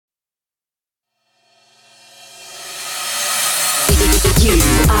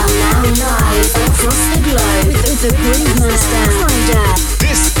live across the globe with the Groove Master Kryder.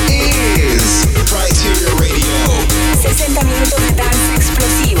 This is Kryteria Radio. 60 minutos de dance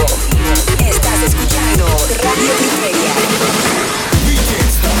explosivo. Estás escuchando Radio Kryteria. Weekend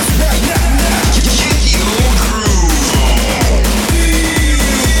starts right now. Get your groove on.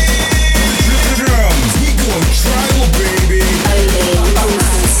 The drums, we gon' tribal, baby. Only on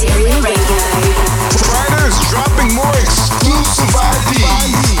Kryteria Radio. Kryder's dropping more exclusive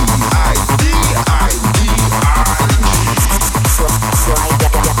IDs.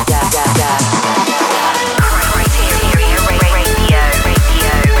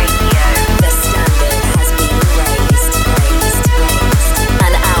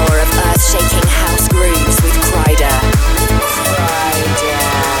 Shaking house grooves with Kryder.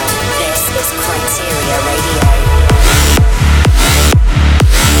 This is Kryteria Radio.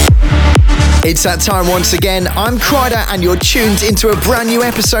 It's that time once again. I'm Kryder and you're tuned into a brand new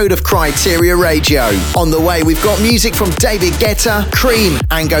episode of Kryteria Radio. On the way, we've got music from David Guetta, Cream,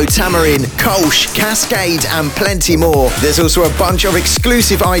 Ango Tamarin, Kolsch, Cascade and plenty more. There's also a bunch of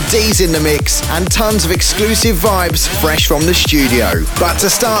exclusive IDs in the mix and tons of exclusive vibes fresh from the studio. But to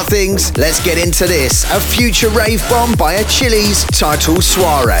start things, let's get into this. A future rave bomb by a Chili's titled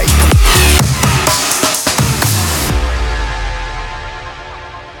Soiree.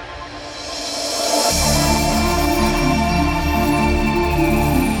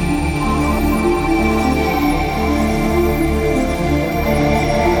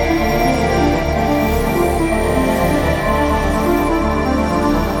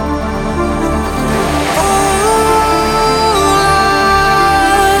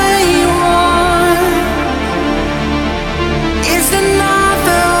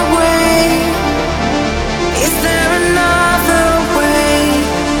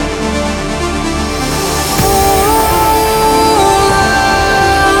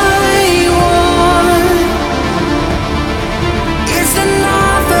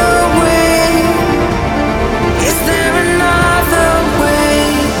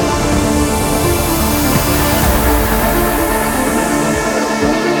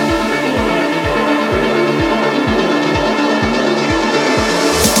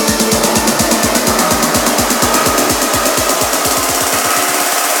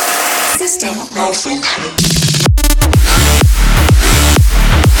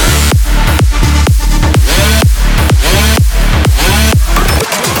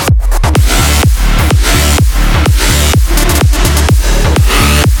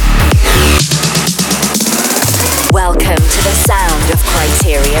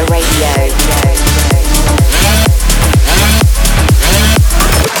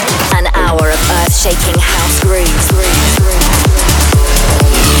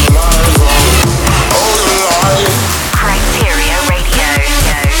 Hold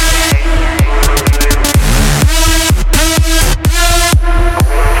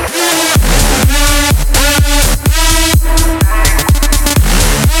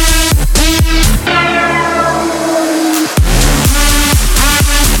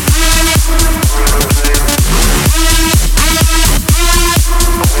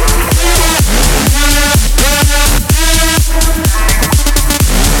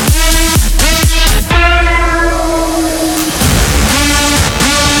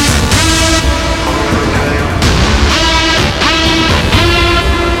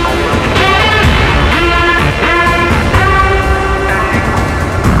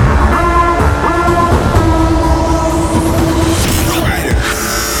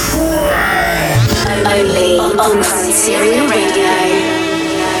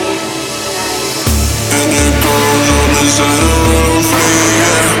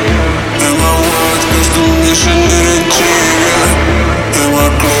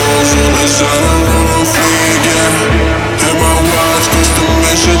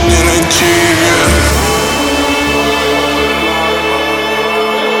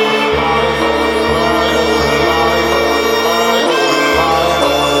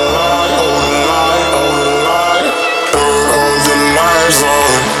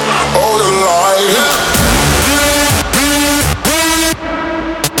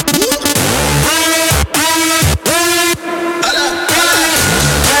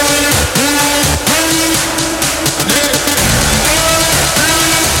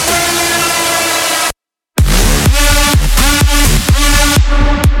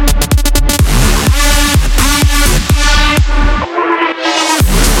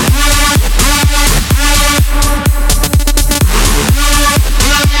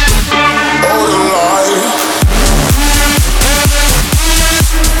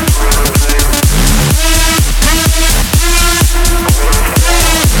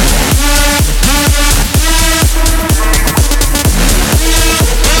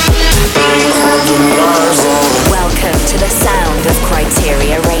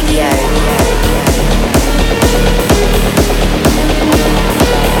Criteria Radio.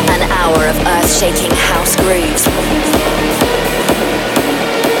 An hour of earth-shaking house grooves.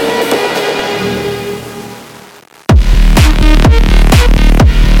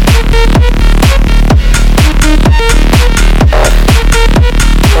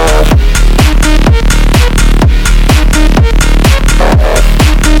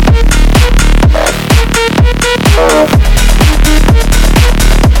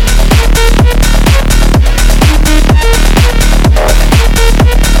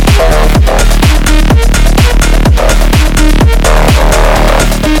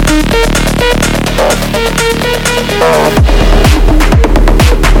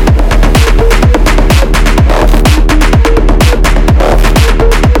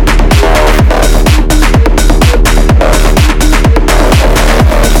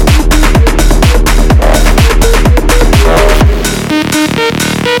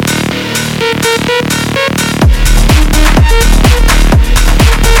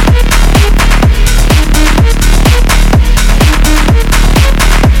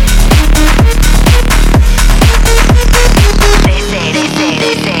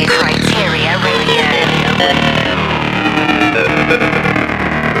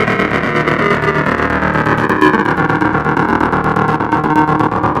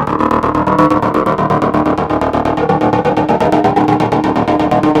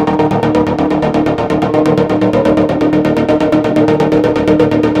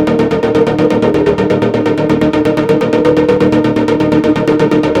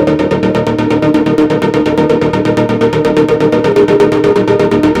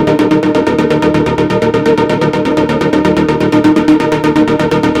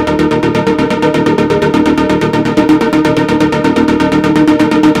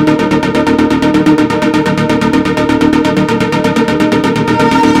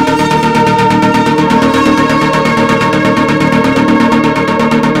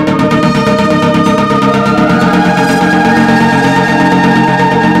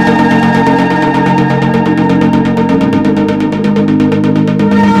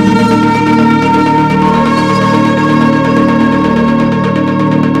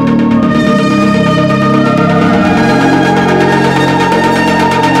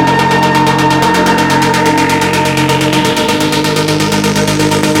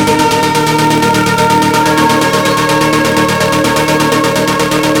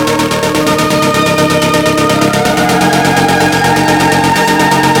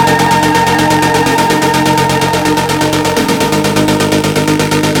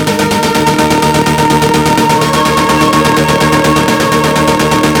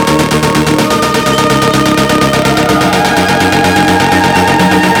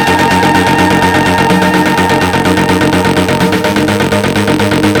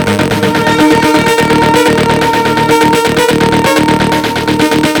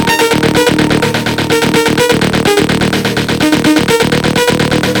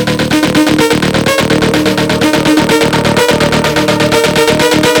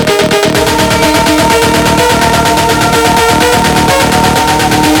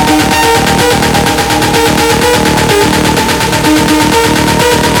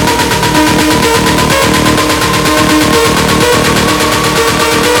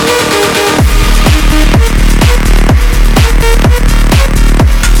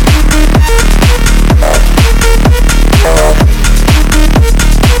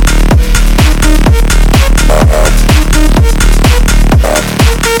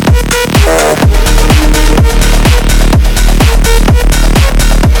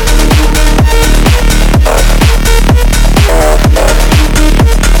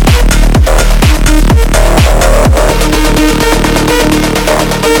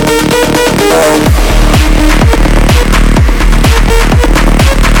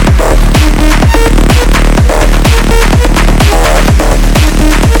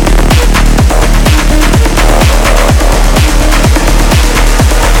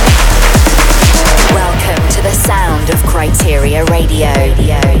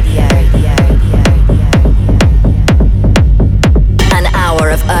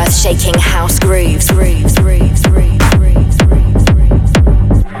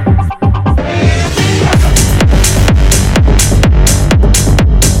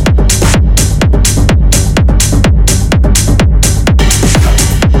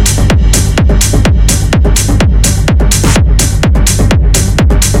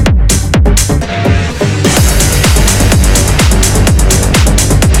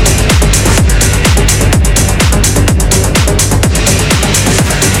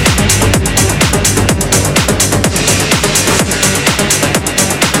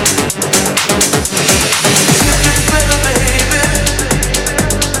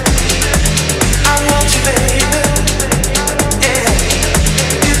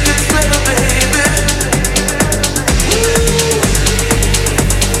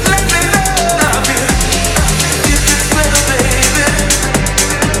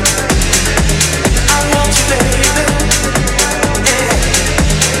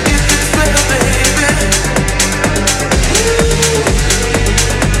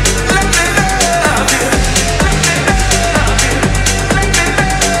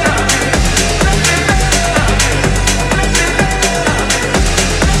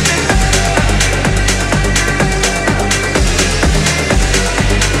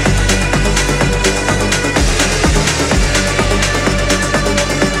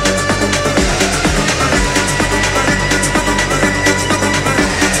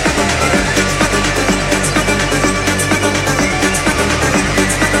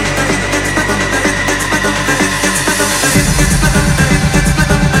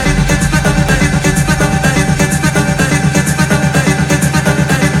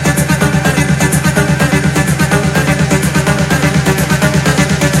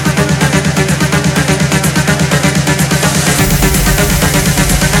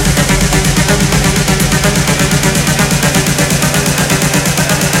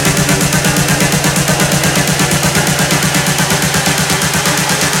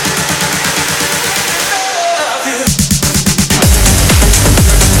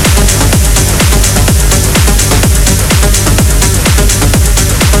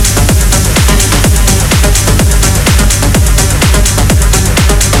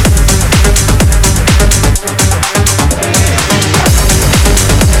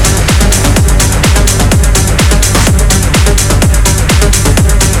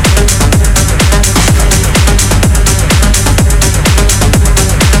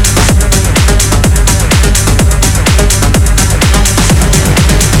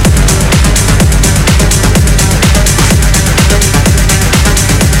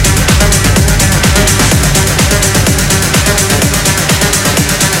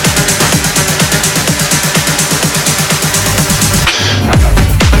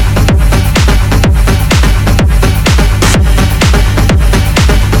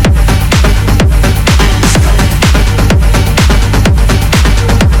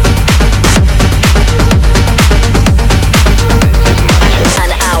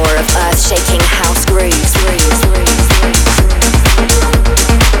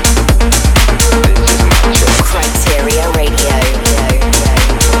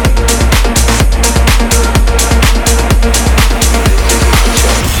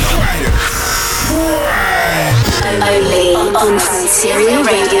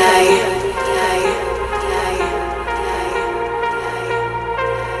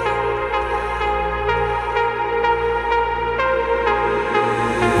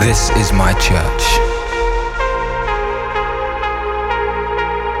 This is my church.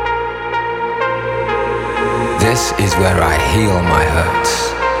 This is where I heal my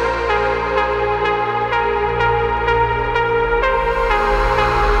hurts.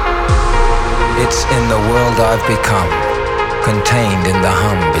 It's in the world I've become, contained in the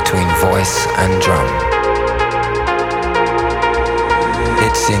hum between voice and drum.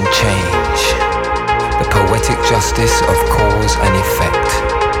 It's in change, the poetic justice of cause and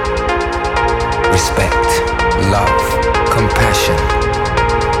effect. Respect, love, compassion.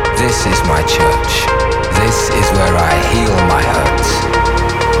 This is my church. This is where I heal my hurts.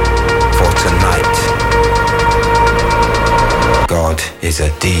 For tonight, God is a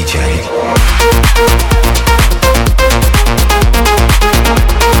DJ.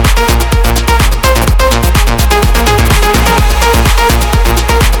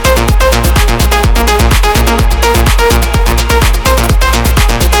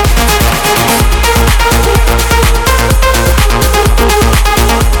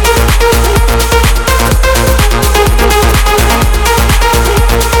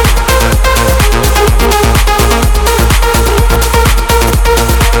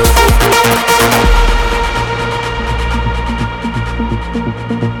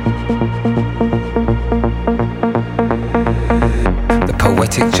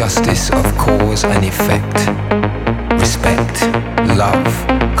 Justice of cause and effect. Respect, love,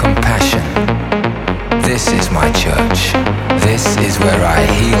 compassion. This is my church. This is where I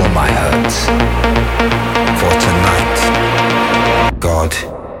heal my hurts. For tonight, God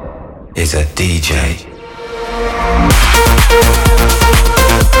is a DJ.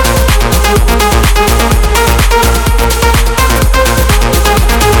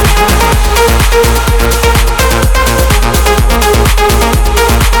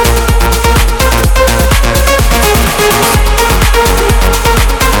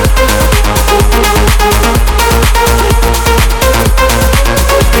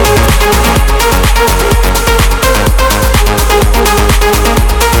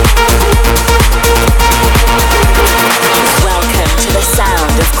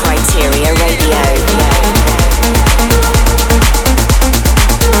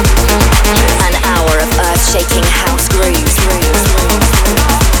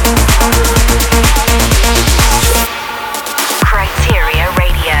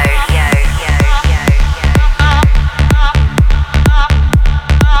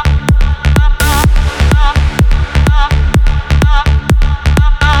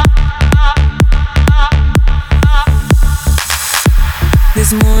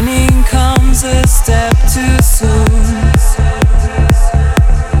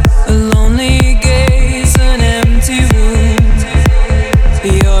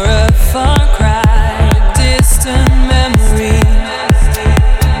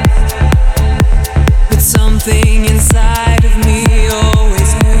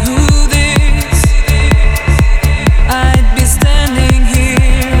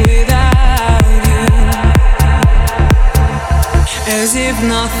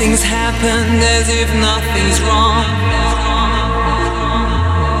 Nothing's happened, as if nothing's wrong.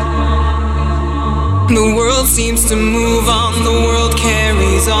 The world seems to move on, the world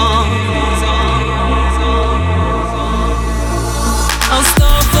carries on. I'll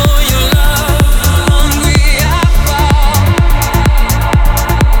stop for your love, hungry I fall.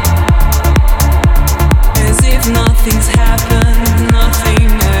 As if nothing's happened,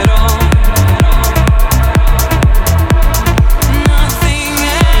 nothing at all.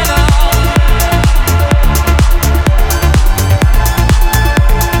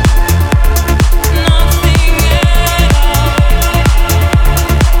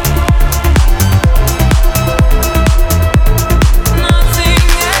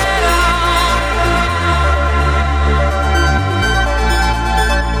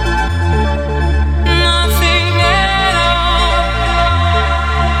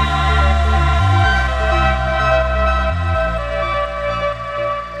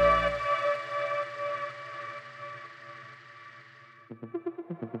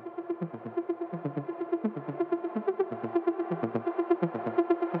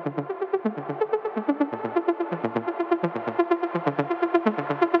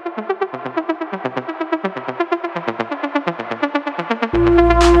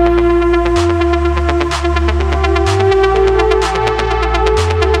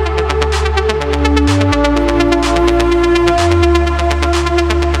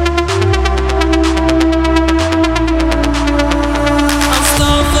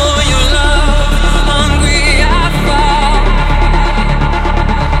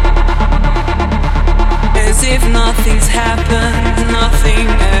 Nothing's happened, nothing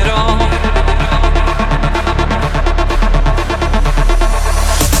at all.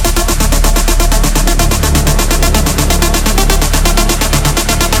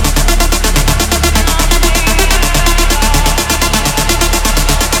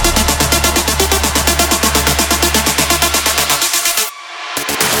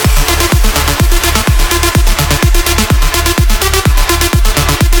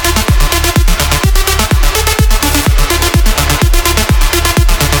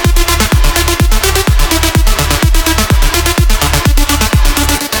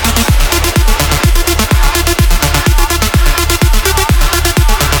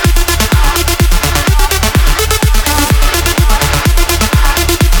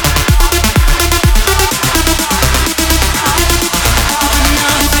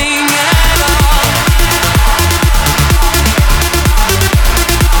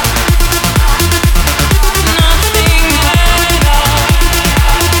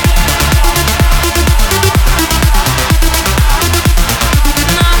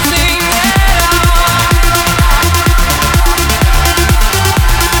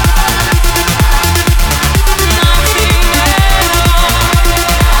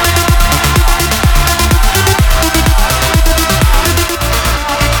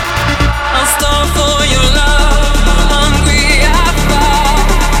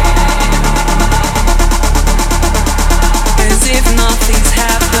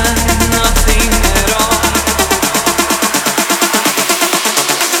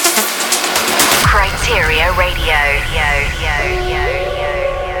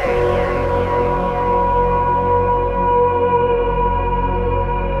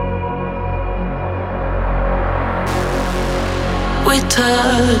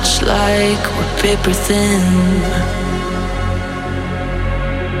 touch like we're paper thin.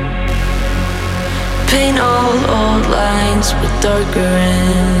 Paint all old lines with darker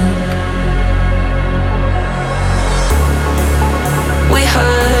ink. We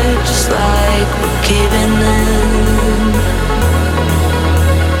hurt just like we're caving in.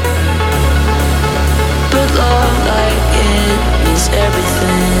 But love like it means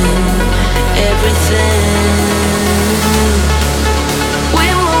everything, everything. We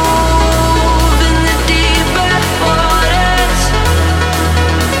move in the deeper waters.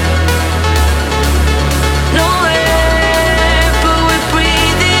 Nowhere but we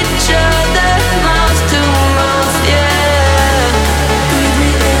breathe each other mouth to mouth, yeah. Breathe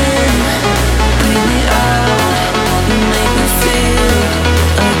me in, breathe me out. You make me feel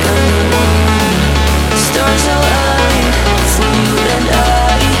like I'm the one. Stars align for you and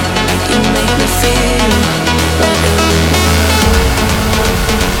I. You make me feel like I'm the one.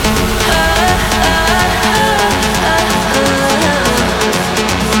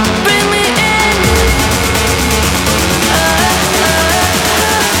 Bring me in.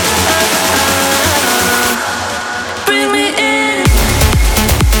 Bring me in.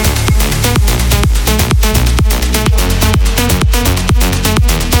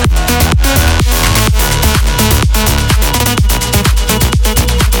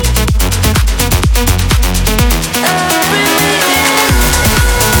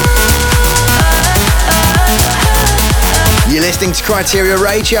 You're listening to Criteria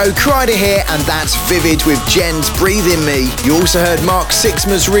Radio, Kryder here, and that's Vivid with Jen's Breathe In Me. You also heard Mark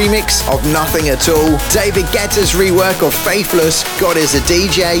Sixma's remix of Nothing At All, David Guetta's rework of Faithless, God Is A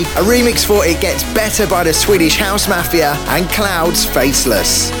DJ, a remix for It Gets Better by the Swedish House Mafia, and Cloud's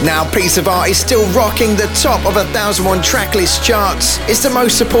Faceless. Now, Piece of Art is still rocking the top of 1001 tracklist charts. It's the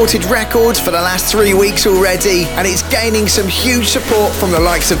most supported record for the last 3 weeks already, and it's gaining some huge support from the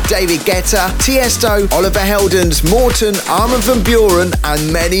likes of David Guetta, Tiesto, Oliver Heldens, Morton, Armin van Buuren,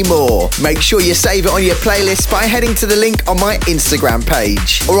 and many more. Make sure you save it on your playlist by heading to the link on my Instagram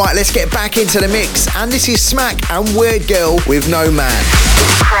page. Alright, let's get back into the mix, and this is Smack and Weird Girl with No Man.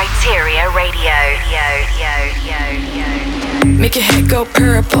 Criteria Radio. Make your head go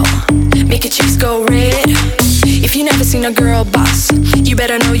purple, make your cheeks go red. If you never seen a girl boss, you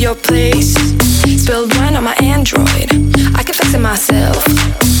better know your place. Spilled wine on my Android, I can fix it myself.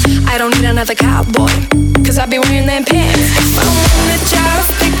 I don't need another cowboy, cause I be wearing them pants. If I want a jar of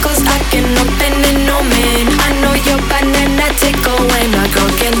pickles, I can open it, no man. I know your banana tickle when my girl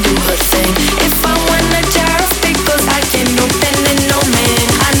can do her thing. If I want a jar of pickles, I can open it, no man.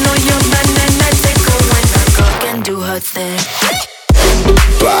 I know your banana tickle when my girl can do her thing.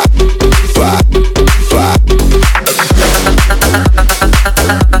 Blah, blah, blah.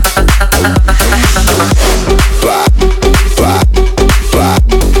 Blah, blah, blah.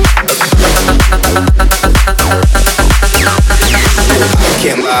 I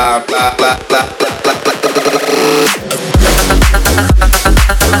can't lie, blah, blah, blah, blah, blah, blah, blah, blah.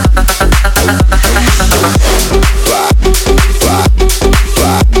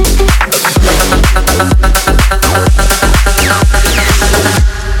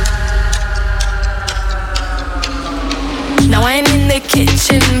 Now I ain't in the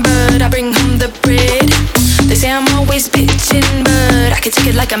kitchen, but I bring home the bread. They say I'm always bitching, but I can take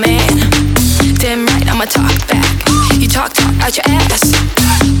it like a man. Damn right, I'ma talk back. You talk out your ass,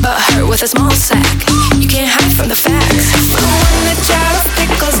 but hurt with a small sack. You can't hide from the facts. If I want a jar of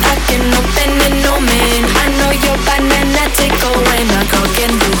pickles, I can open it, no man. I know your banana tickle when a girl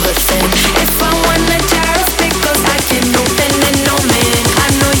can do her thing. If I want a jar of pickles, I can open it, no man. I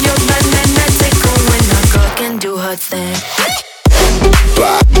know your banana tickle when a girl can do her thing.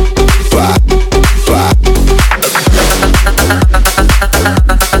 Blah, blah, blah.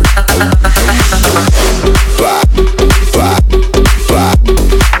 Blah, blah, blah.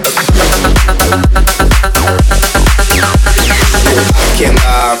 I can't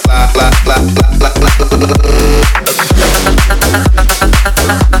lie, blah, blah, blah, blah, blah, blah,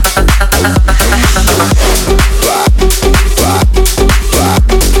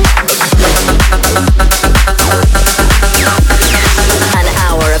 An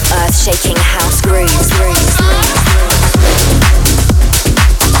hour of earth-shaking house grooves.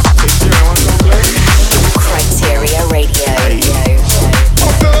 Criteria Radio.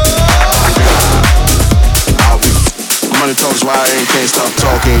 Money talks why I can't stop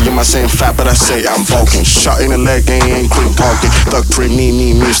talking. You're my same fat, but I say I'm bulking. Shot in the leg, ain't quit talking. Thug pre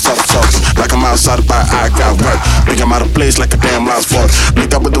me, stop talking. Like I'm outside by I got work. Think I'm out of place like a damn lost boy.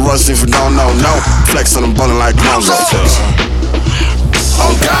 Linked up with the runs if you don't know, no. Flex on them ballin' like Lonzo.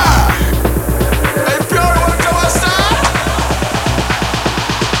 Oh God! Hey, Pure, wanna come outside?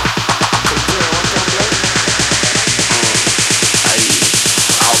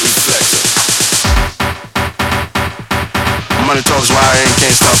 money talks, why I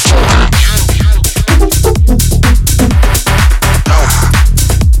can't stop talking.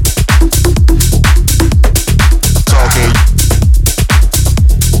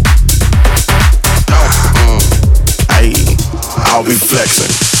 I'll be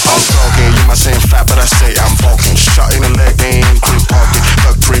flexing. I'm talking, you might say I'm fat, but I say I'm bulking. Shot in the leg, they ain't clean parking.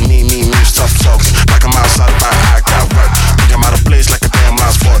 Duck tree, me, stop talking. Like I'm outside of my eye, got work. Think I'm out of place like a damn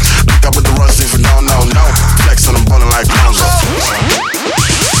lost sport. Look up with the rush, if you don't know, no. Flexing, I'm ballin' like Lonzo.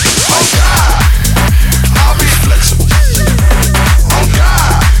 Oh God, I'll be flexing. Oh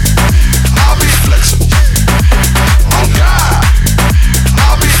God, I'll be flexing. Oh God,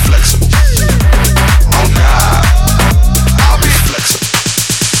 I'll be flexing. Oh God.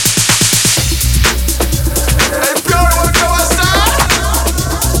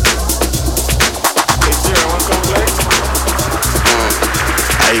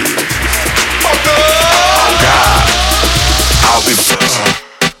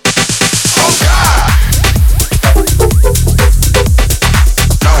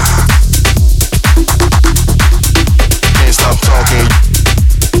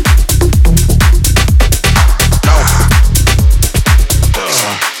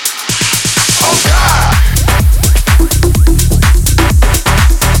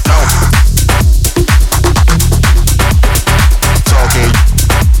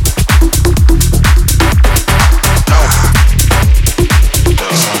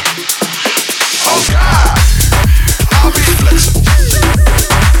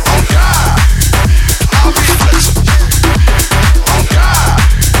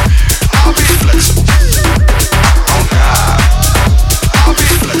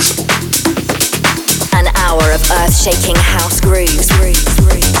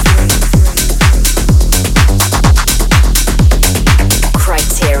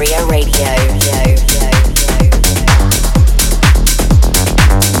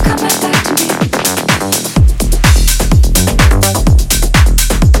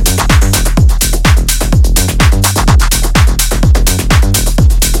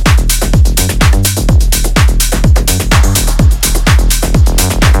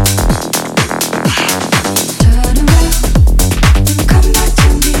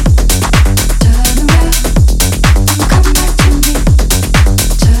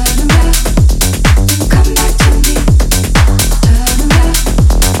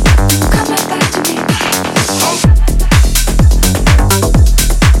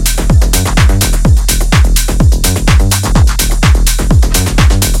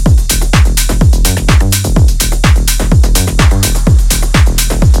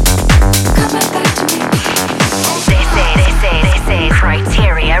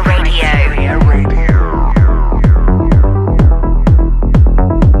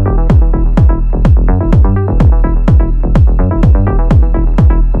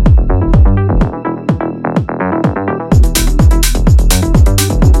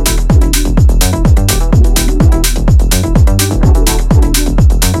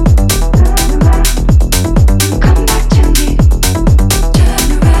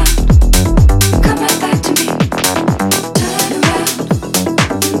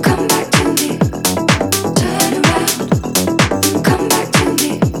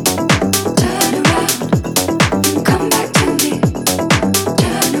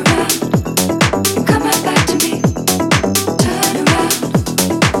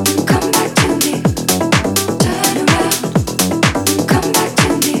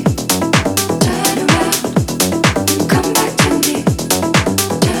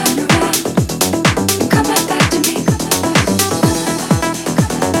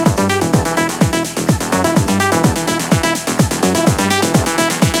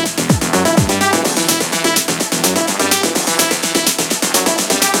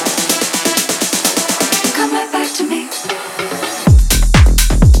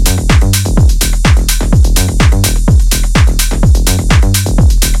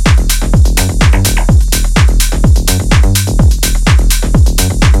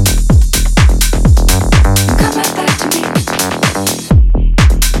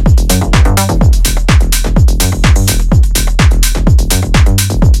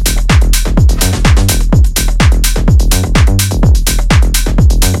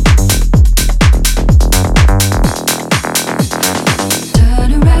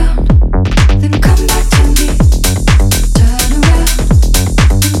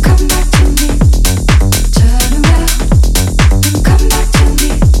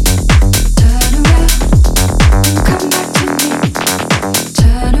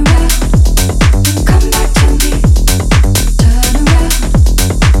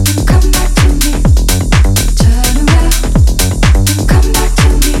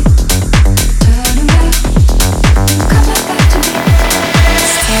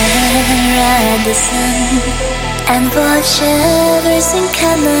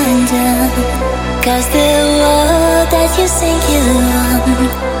 come undone. 'Cause the world that you think you own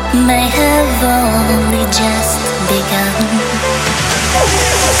may have only just begun.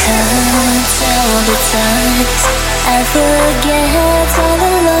 Cut all the ties and forget all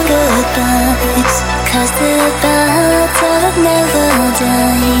the long goodbyes. 'Cause the battle never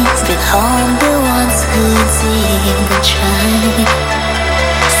dies. But home the ones who didn't try.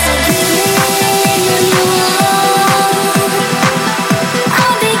 So believe you are.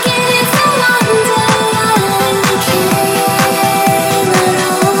 I'm beginning to wonder why we came at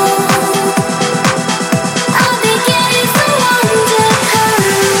all. I'm beginning to wonder how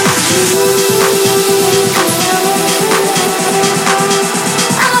you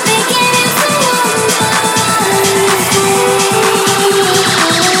I'm beginning to wonder why you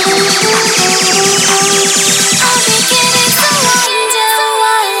I'm beginning to wonder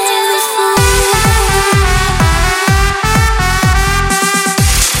why you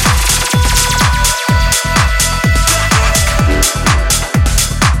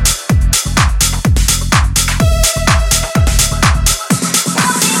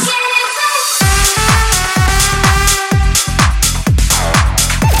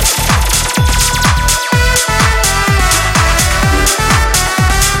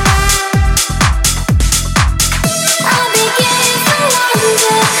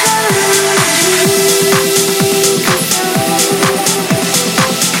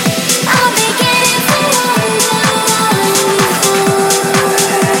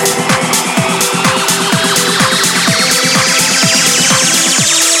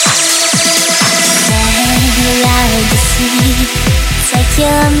take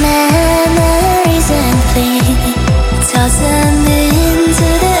your memories and flee, toss them into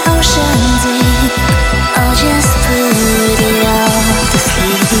the ocean deep, or just put it all to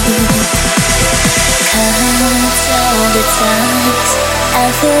sleep. Cut all the ties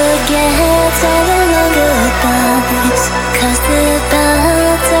and forget all the long goodbyes. 'Cause the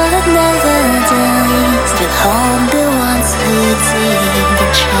battle never dies. But hold the ones who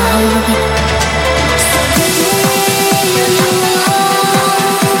didn't try.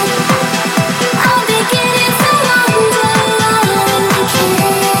 I'm beginning to wonder why we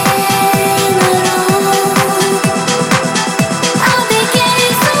came at all. I'm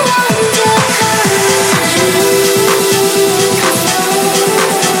beginning to wonder how you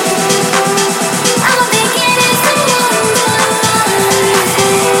I'm beginning to wonder why you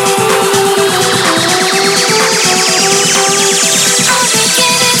I'm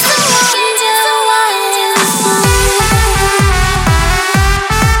beginning to wonder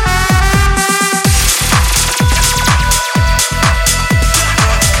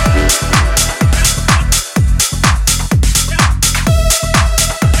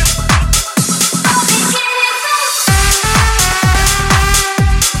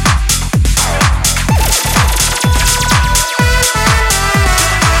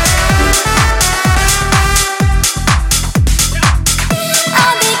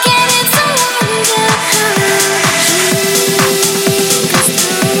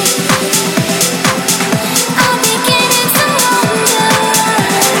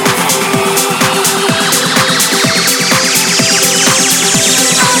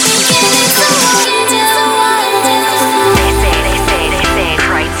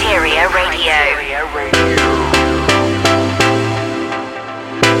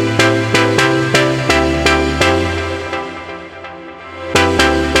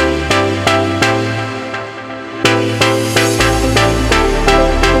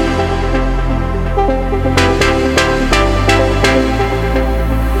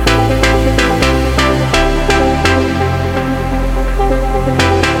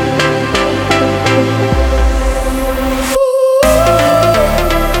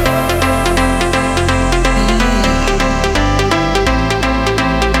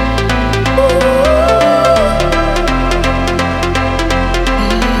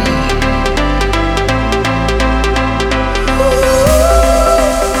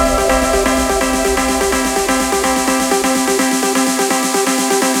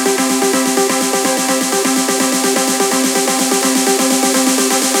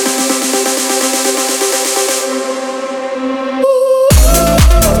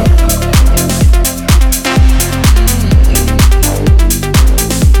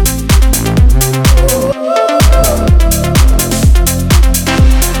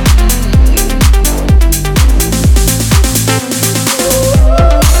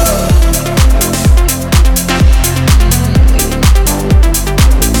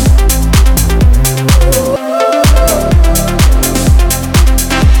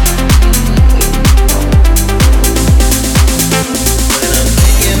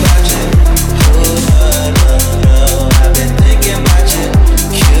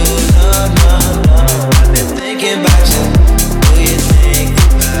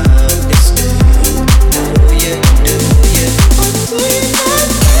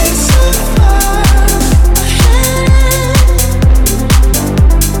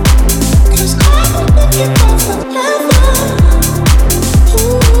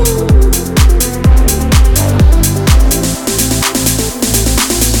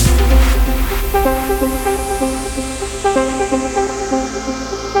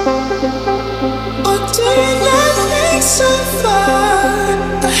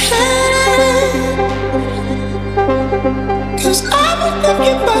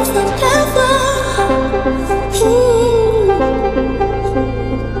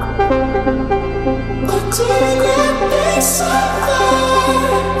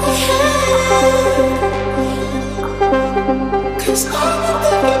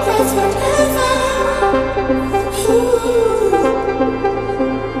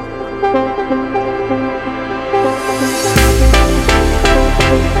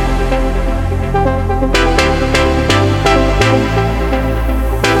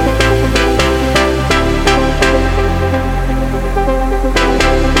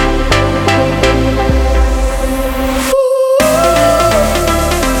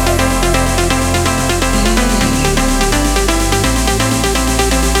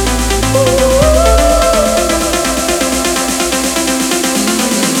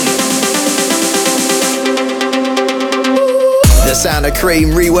Sound of Cream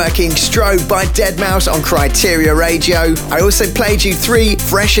reworking Strobe by Deadmau5 on Criteria Radio. I also played you 3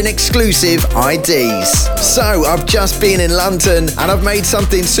 fresh and exclusive IDs. So I've just been in London and I've made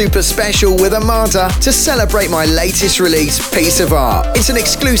something super special with Armada to celebrate my latest release, Piece of Art. It's an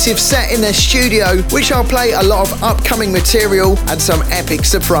exclusive set in their studio, which I'll play a lot of upcoming material and some epic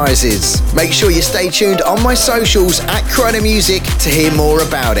surprises. Make sure you stay tuned on my socials at Crider Music to hear more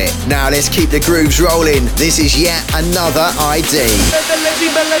about it. Now let's keep the grooves rolling. This is yet another ID.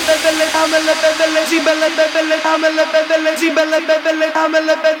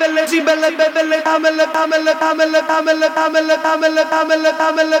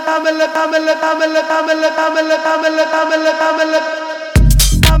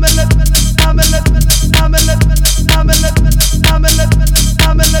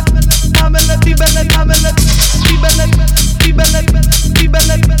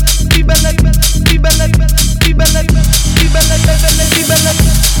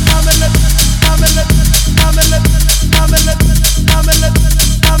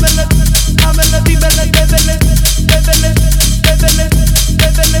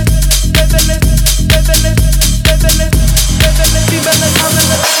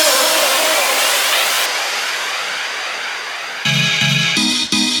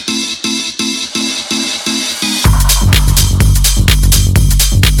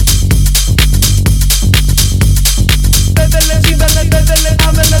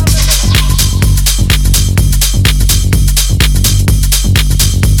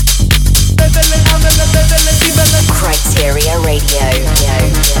 Criteria Radio.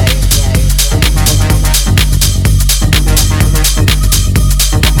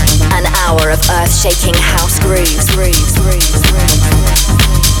 An hour of earth-shaking house grooves.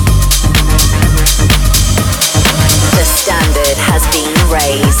 The standard has been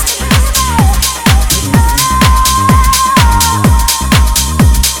raised.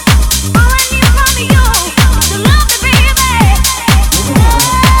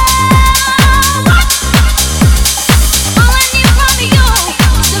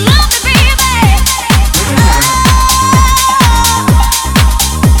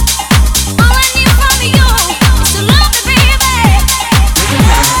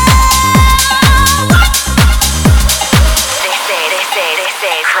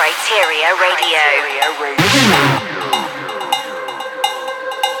 Criteria Radio.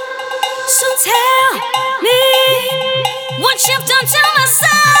 So tell me what you've done to my soul.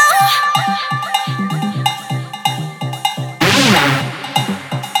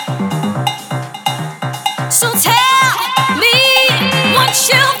 So tell me what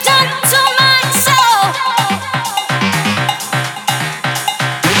you've done to my soul.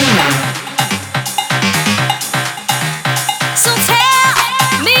 So tell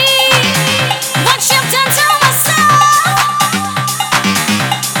me what you've done to my soul.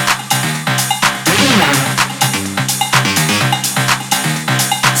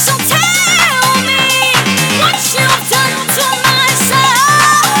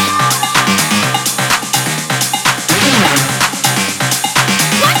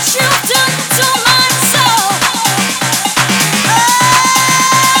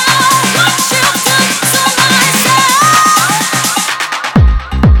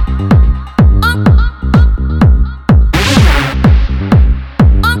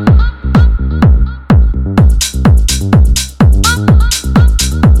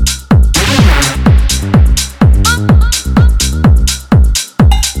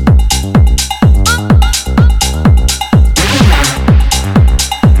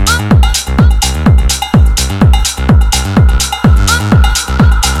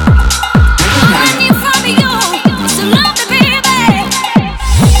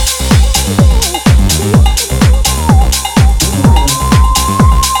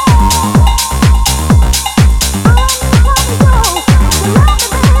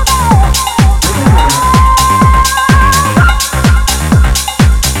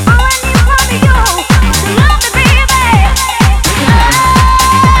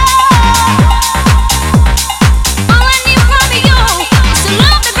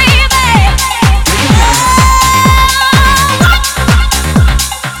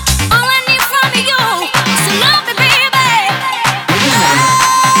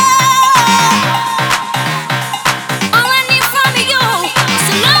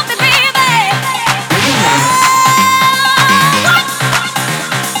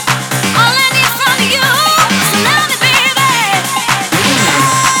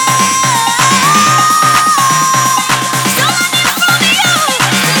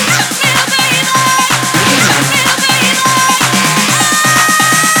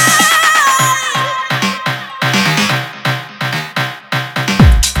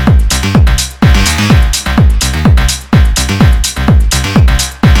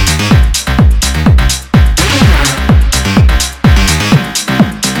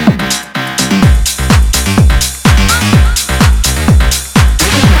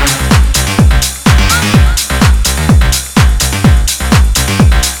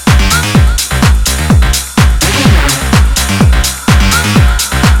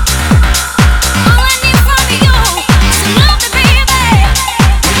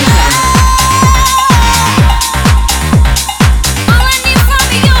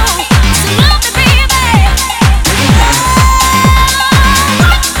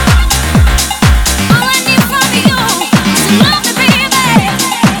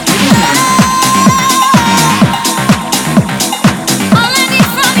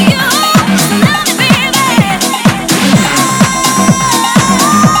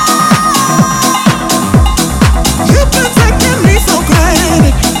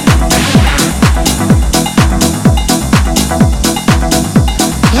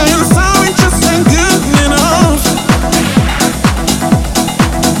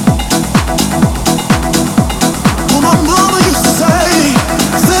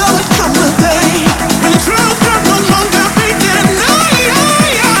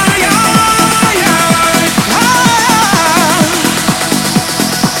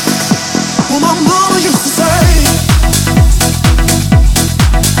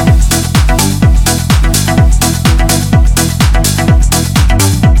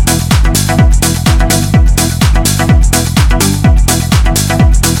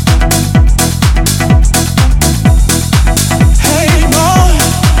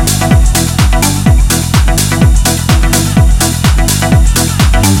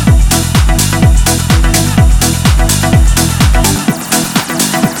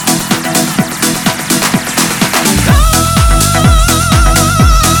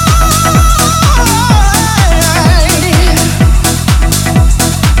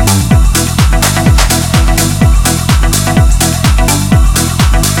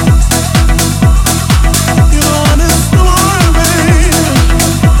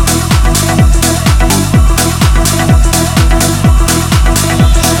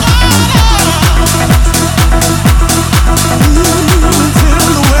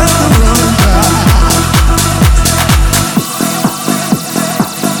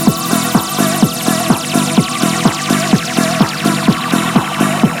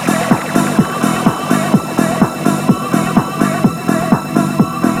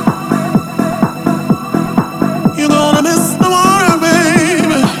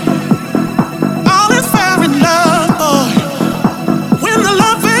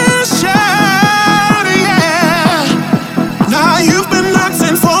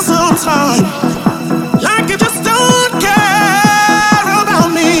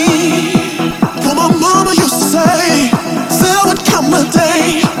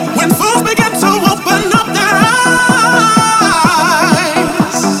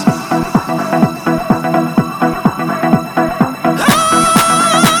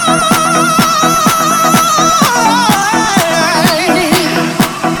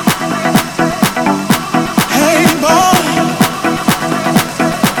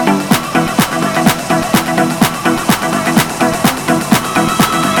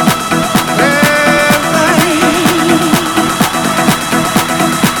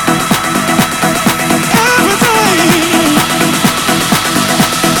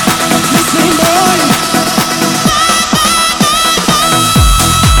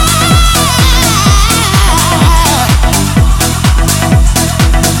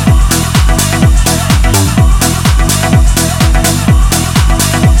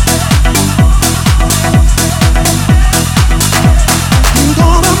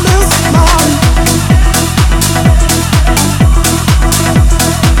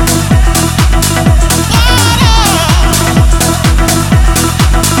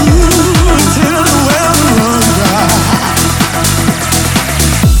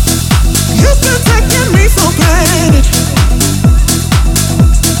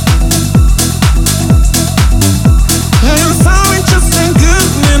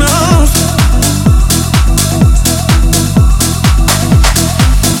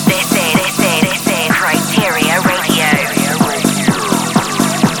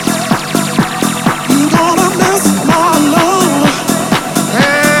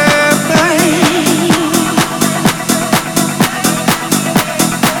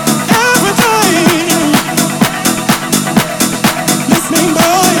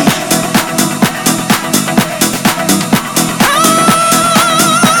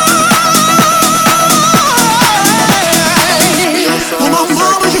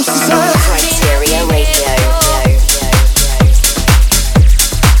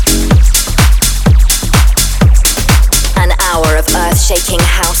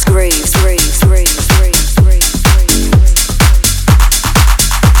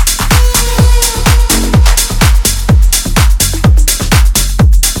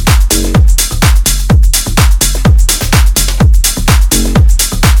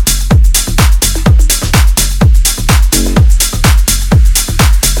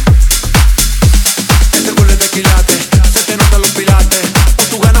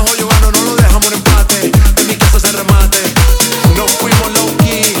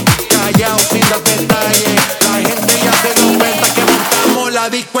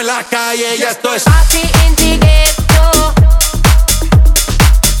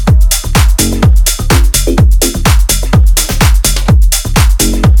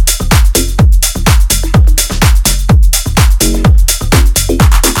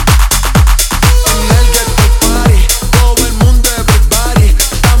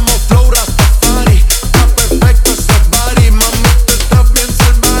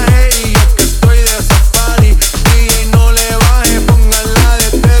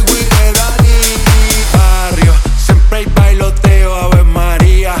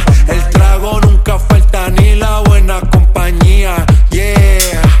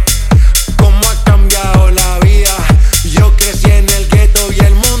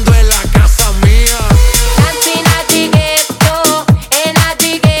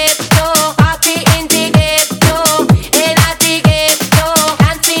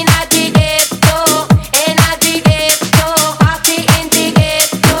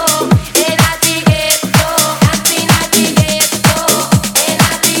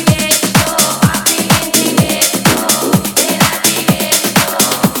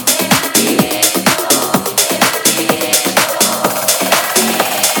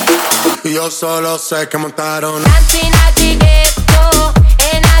 Yo solo sé que montaron.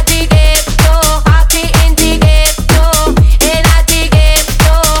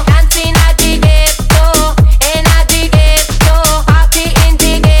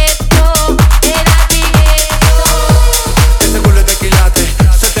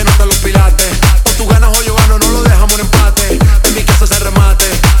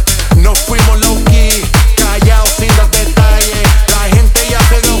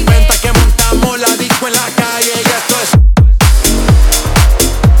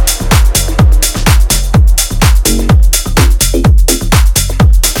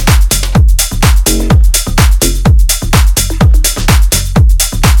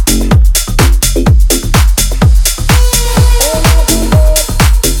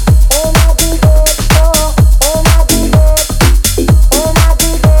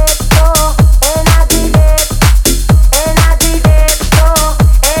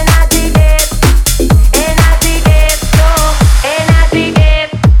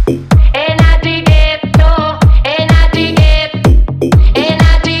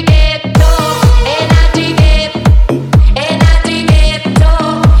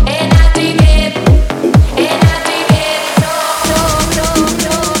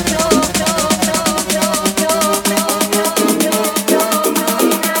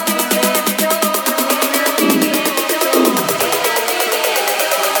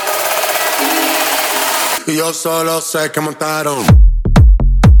 Yo solo sé que montaron.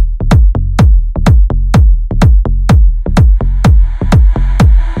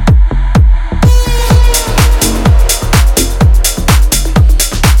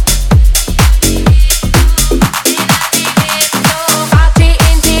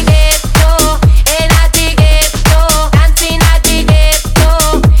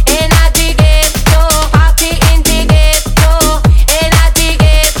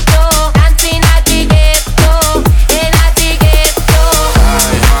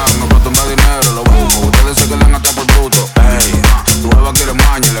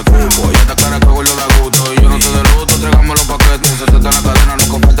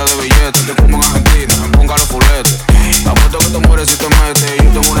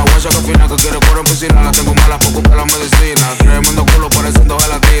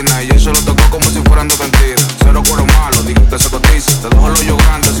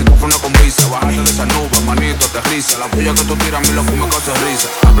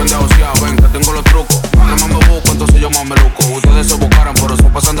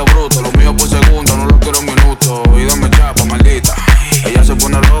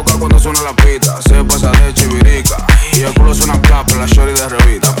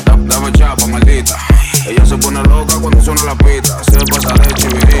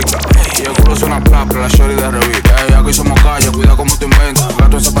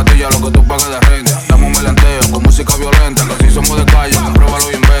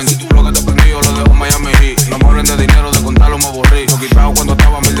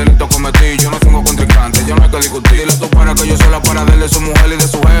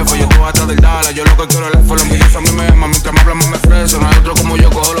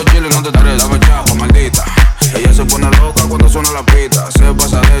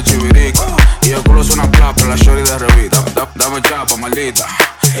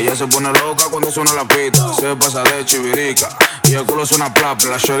 Suena la pista, se pasa de chivirica y el culo suena plap,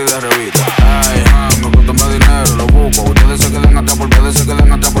 la shorty de revista. Ay, me cuesta más dinero, lo busco. Ustedes se quedan atrás por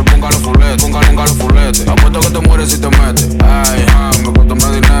póngalo fulete, póngalo fulete. Apuesto que te mueres si te metes. Ay, me cuesta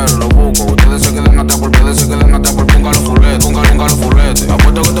más dinero, lo busco. Ustedes se quedan atrás por póngalo fulete.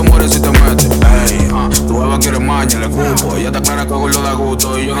 Apuesto que te mueres si te metes. Ay, tu beba quiere maña, le cupo. Ella está clara que hoy lo da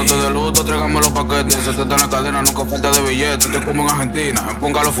gusto y yo no te de luto, tráigame los paquetes. Se te está en la cadena, nunca falta de billetes. Te como en Argentina,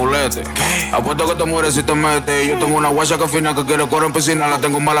 póngalo fulete. Apuesto que te mueres si te metes. Yo tengo una guacha que fina que quiere correr en piscina. La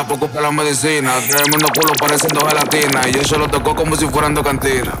tengo mala poco para la medicina. Tremendo culo pareciendo gelatina. Y yo se lo tocó como si fueran de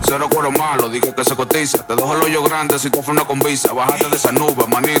cantina. Cero cuero malo, dije que se cotiza. Te dejo el hoyo grande si tú fueras una con visa. Bájate de esa nube,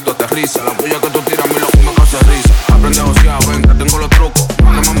 manito, aterriza. La puya que tú tiras a mí lo que me causa risa. Aprende a josear, ven, que tengo los trucos.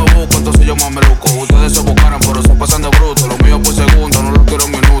 Cuando más me busco, entonces yo más me luco. Ustedes se buscaran, pero se pasan de bruto. Lo mío por segundo, no lo quiero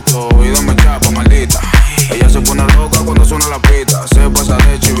un minuto. Y dame chapa, maldita. Ella se pone loca cuando suena la pista. Se pasa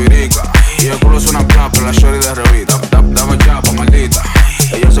de chivirica y el culo suena plapa, la shorty de revista. Dame chapa, maldita.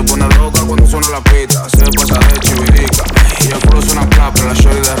 Ella se pone loca cuando suena la pista. Se pasa de chivirica y el culo suena plapa, la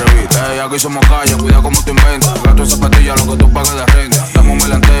shorty de revista. Ey, aquí somos calle, cuida como te inventas. Gasto en zapatillas, lo que tú pagas de renta. Damos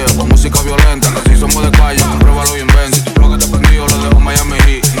melanteo con música violenta. Que si somos de calle, pruébalo y inventa. Si tú lo que te prendió, lo dejo en Miami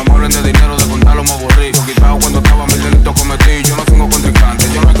Heat. No me hablen de dinero, de contarlo me aburrí. Lo quitado cuando estaba, mil delitos cometí. Yo no tengo contrincante,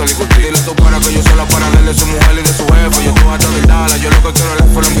 yo no hay que discutir. Dile tú para que yo soy la paralela de su mujer y de su jefe. Yo estoy hasta del Dala, yo lo que quiero es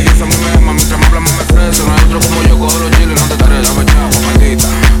la envidiosa a mí misma. Mientras me hablan, me crece. No hay otro como yo, cojo los chiles y no te estaré. Dame chapa, maldita.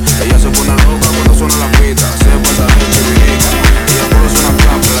 Ella se pone loca cuando suena la pista. Se pasa de chivirica y el culo suena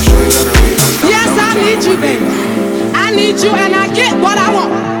plapa, la shorty de revista. Yes, I need you, baby. I need you and I get what I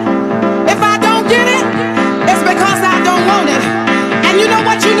want. If I don't get it, it's because I don't want it. And you know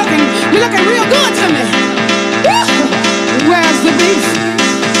what? You're looking real good to me. Woo! Where's the beef?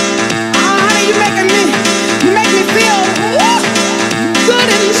 Honey, you make me feel good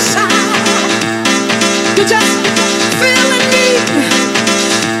inside. You just feeling me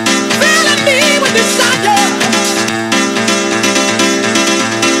with desire.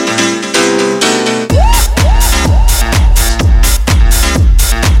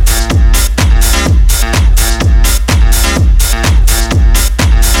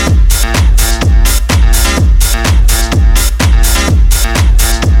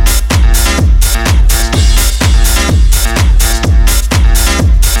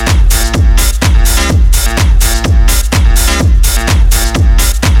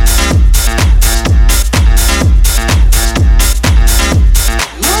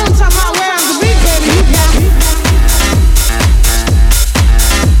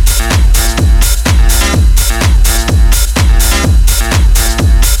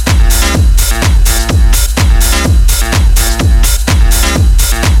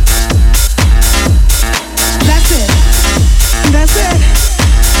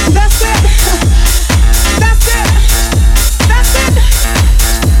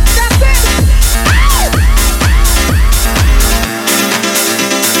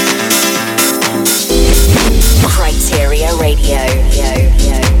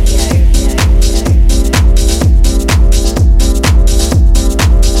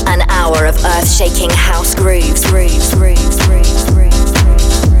 of earth-shaking house grooves.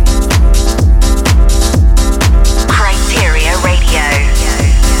 Criteria Radio.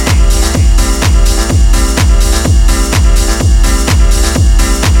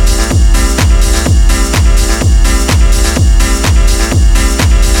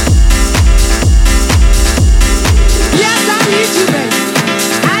 Yes, I need you, baby.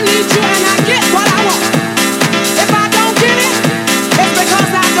 I need you and I get what I want. If I don't get it, it's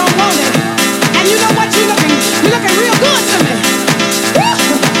because I don't want it. And you know what? You're looking real good to me. Woo!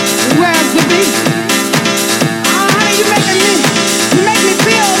 Where's the beat? Honey, you make me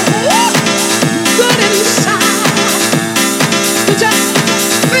feel good inside. You just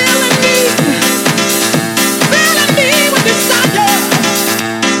feeling me with desire.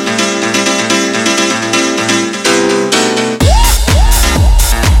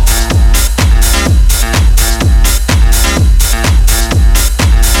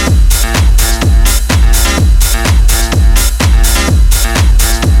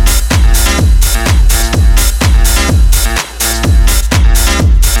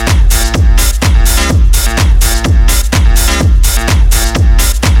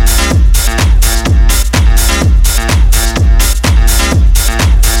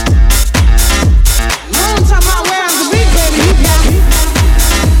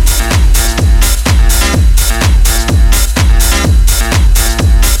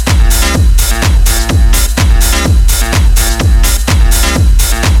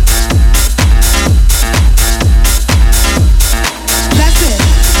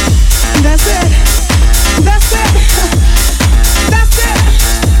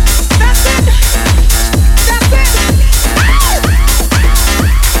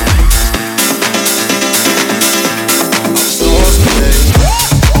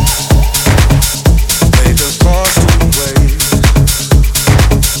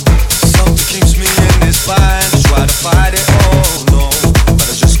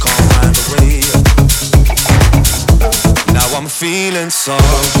 Feeling some,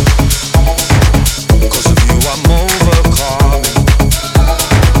 'cause of you I'm overcoming.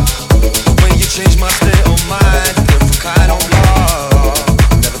 The way you change my state of mind, different kind of love.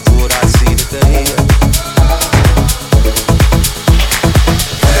 Never thought I'd see the day.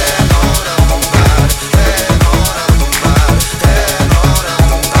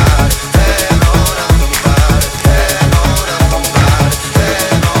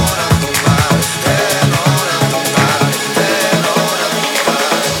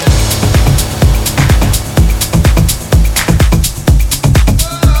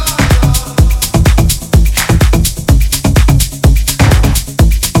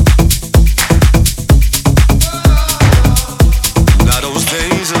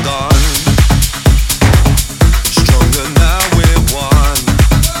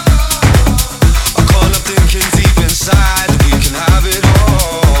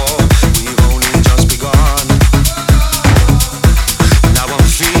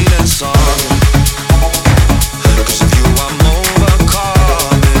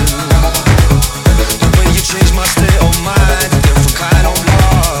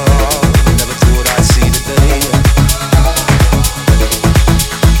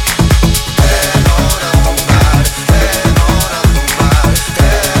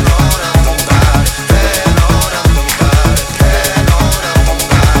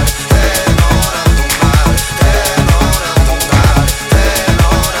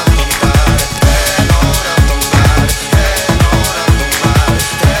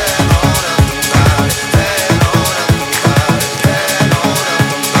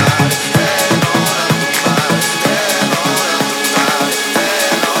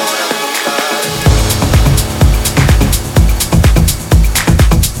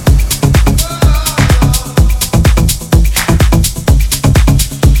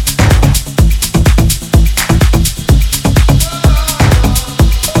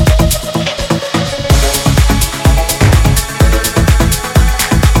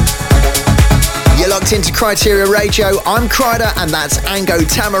 Into Criteria Radio, I'm Kryder and that's Ango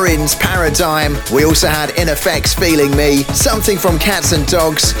Tamarin's Paradigm. We also had In Effect's Feeling Me, something from Cats and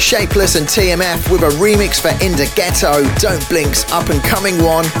Dogs, Shapeless and TMF with a remix for Inda Ghetto, Don't Blink's Up and Coming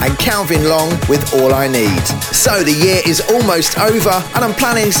One, and Calvin Long with All I Need. So the year is almost over and I'm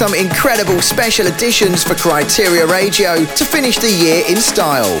planning some incredible special editions for Criteria Radio to finish the year in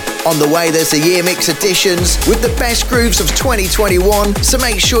style. On the way there's the Year Mix editions with the best grooves of 2021, so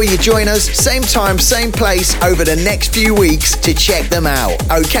make sure you join us same time, same place over the next few weeks to check them out.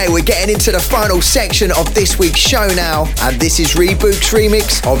 Okay, we're getting into the final section of this week's show now, and this is Rebook's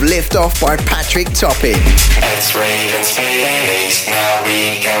remix of Lift Off by Patrick Topping. It's Raven's face, now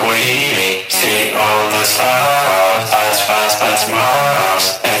we got waiting.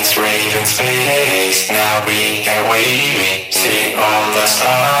 wavy. See all the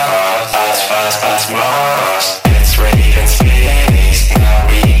stars, fast, fast, fast Mars. It's raining space, now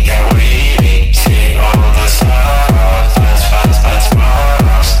we get wavy. See all the stars, fast, fast, fast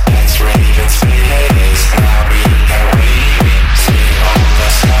Mars. It's raining space, now we get wavy. See all the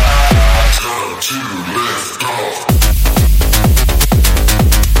stars. Time to lift off.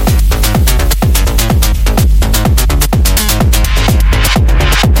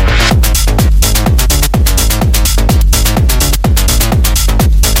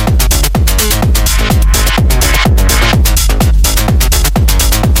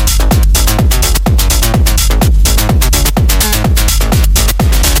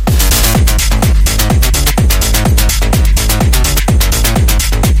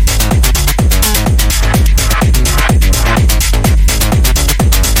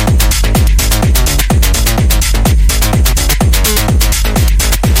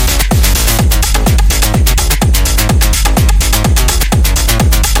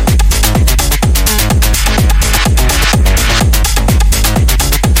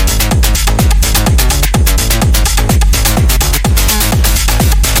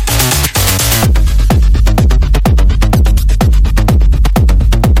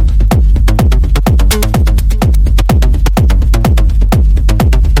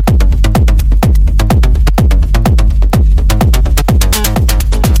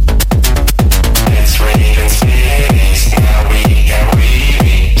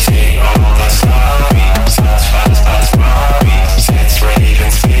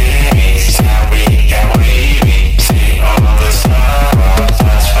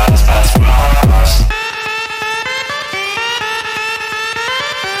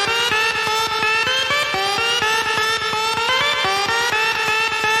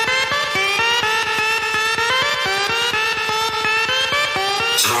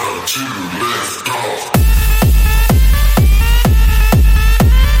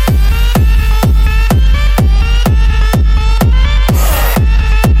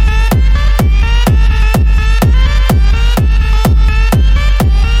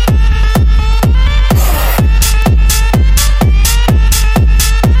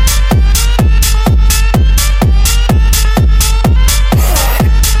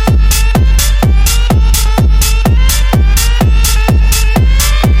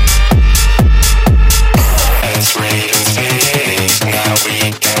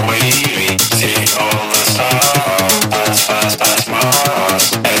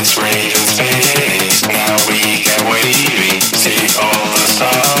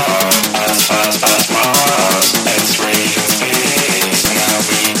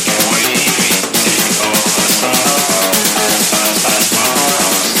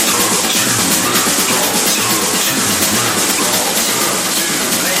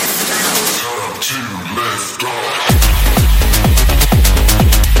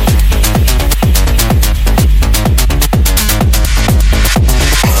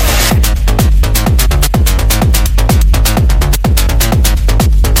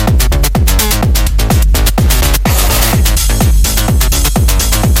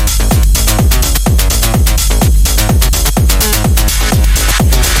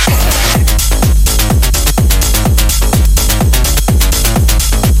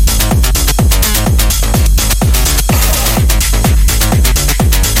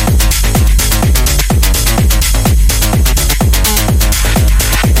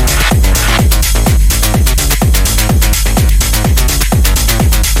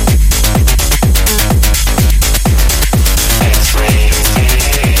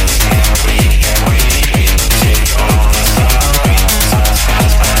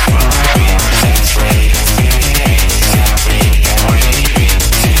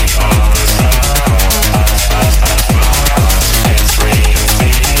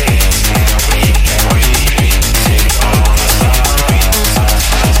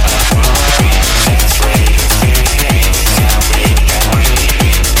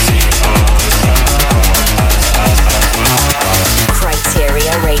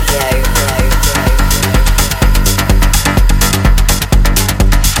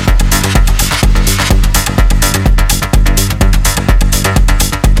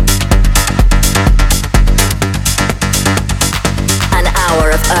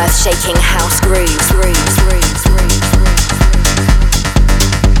 Shaking house grooves.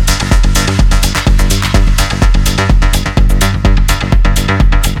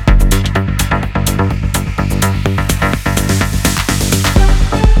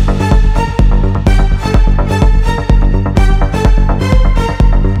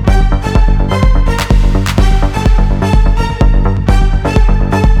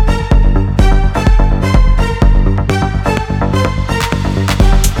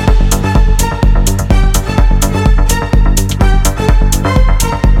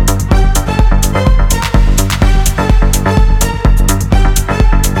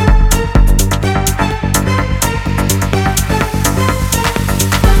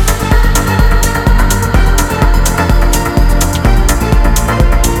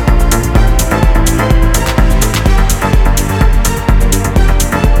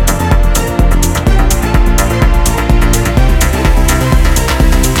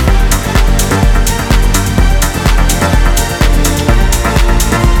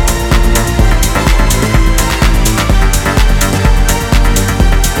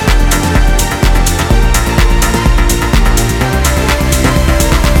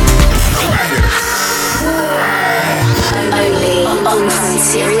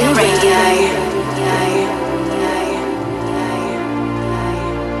 Criteria Radio.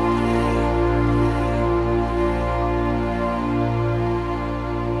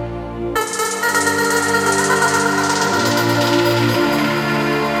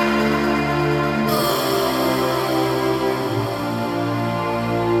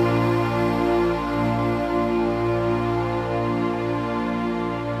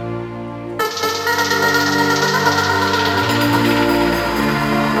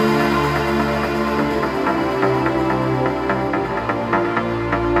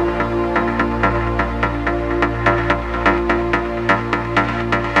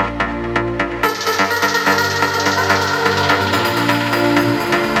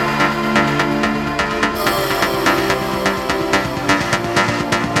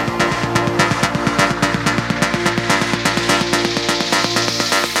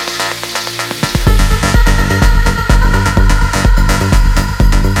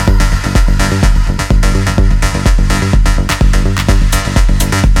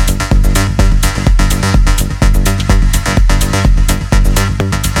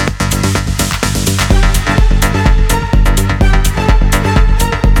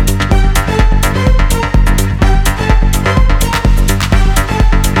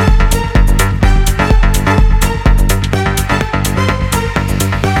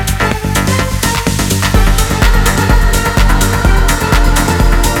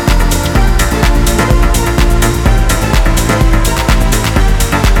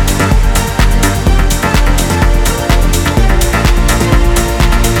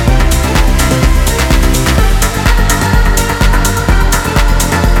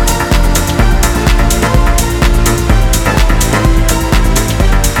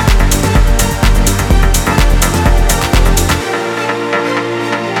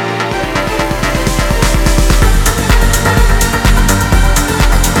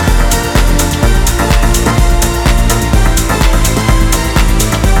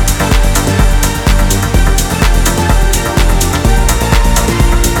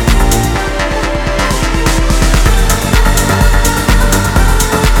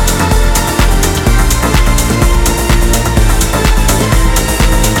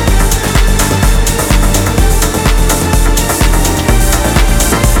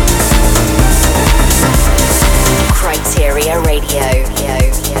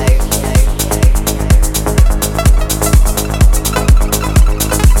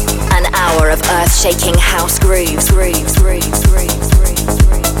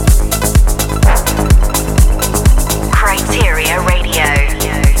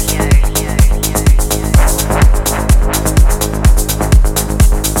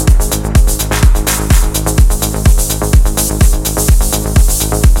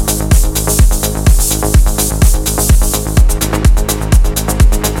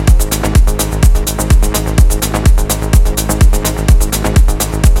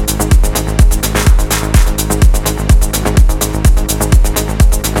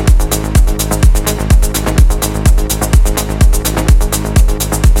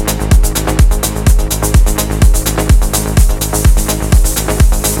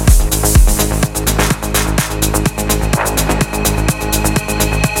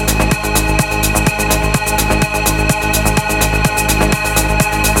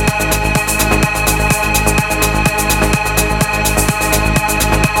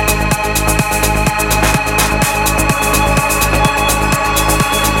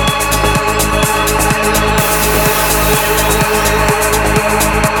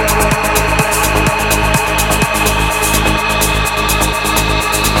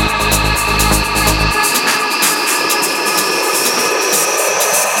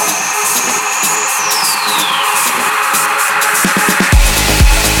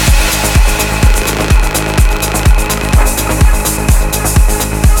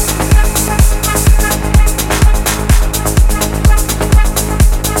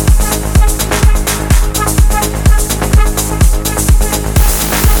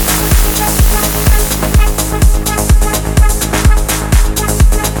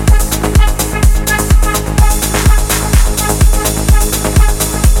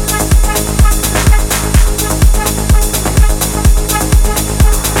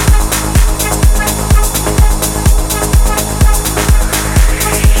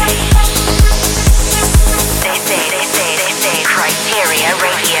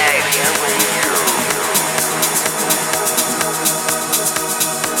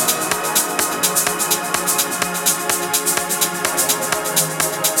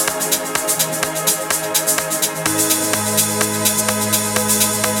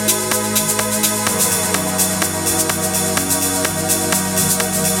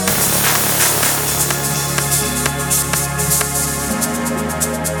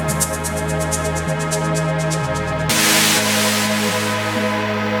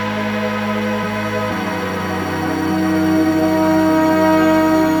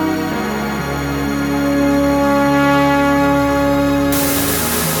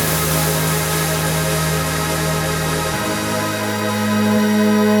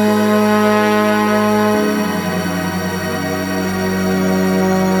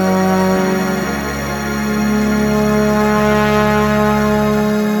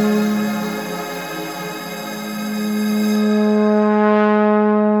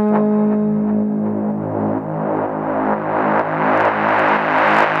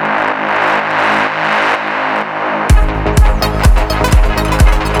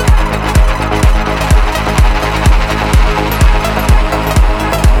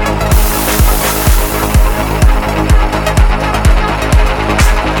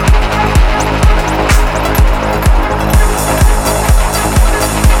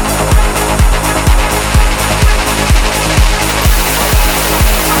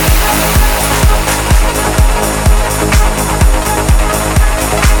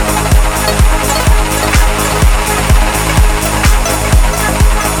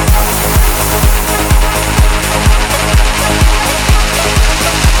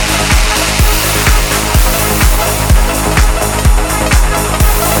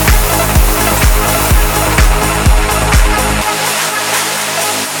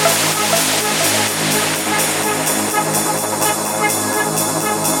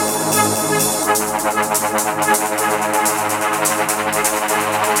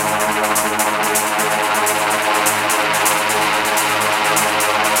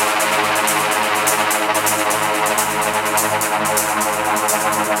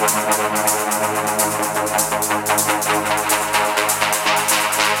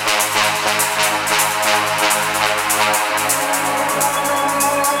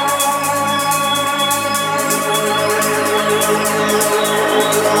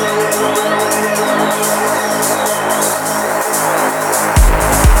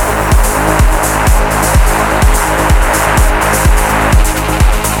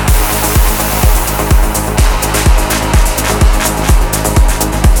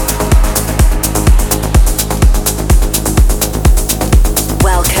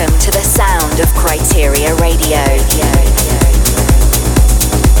 Criteria Radio.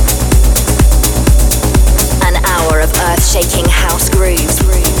 An hour of earth-shaking house grooves.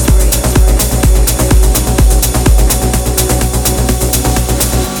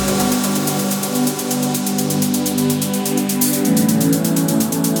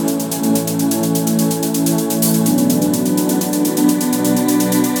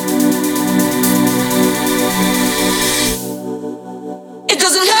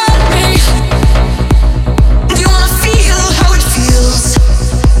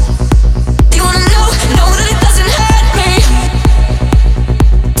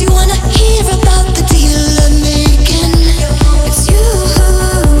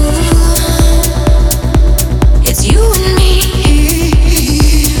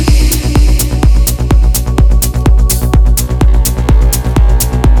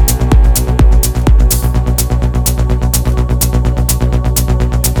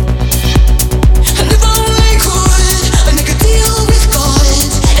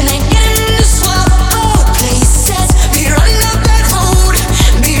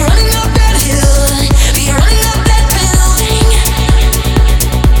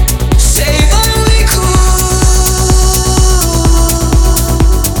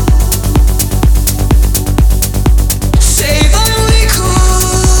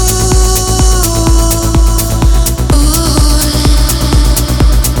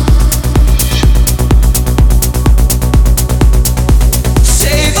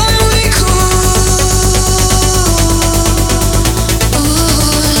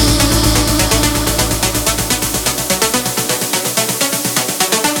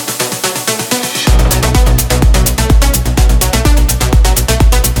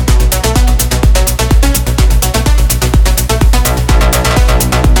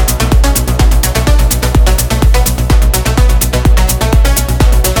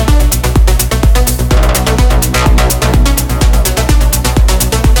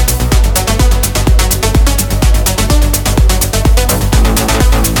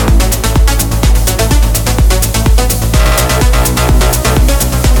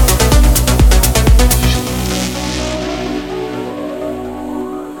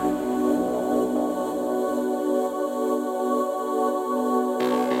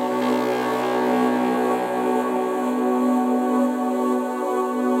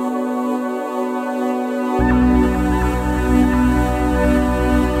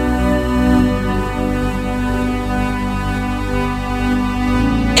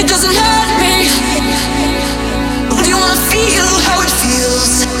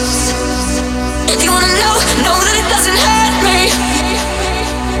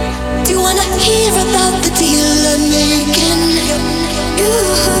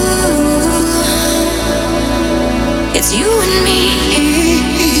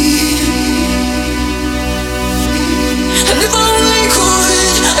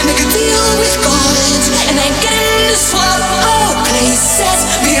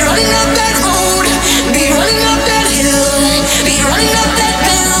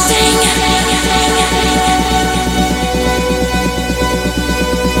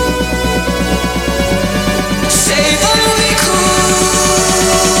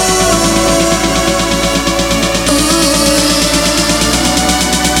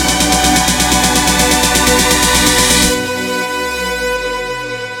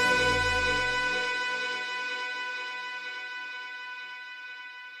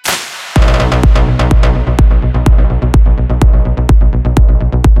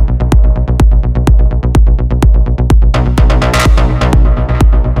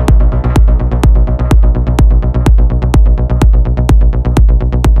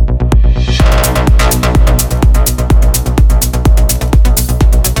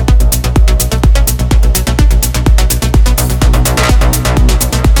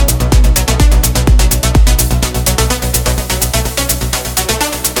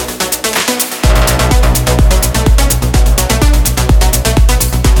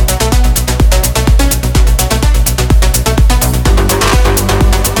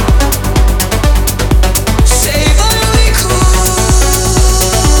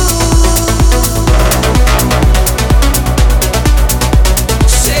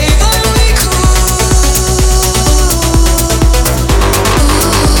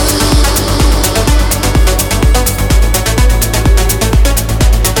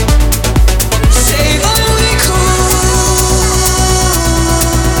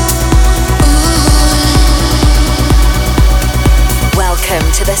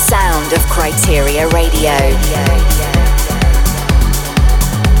 Criteria Radio.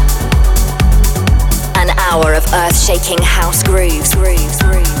 An hour of earth-shaking house grooves.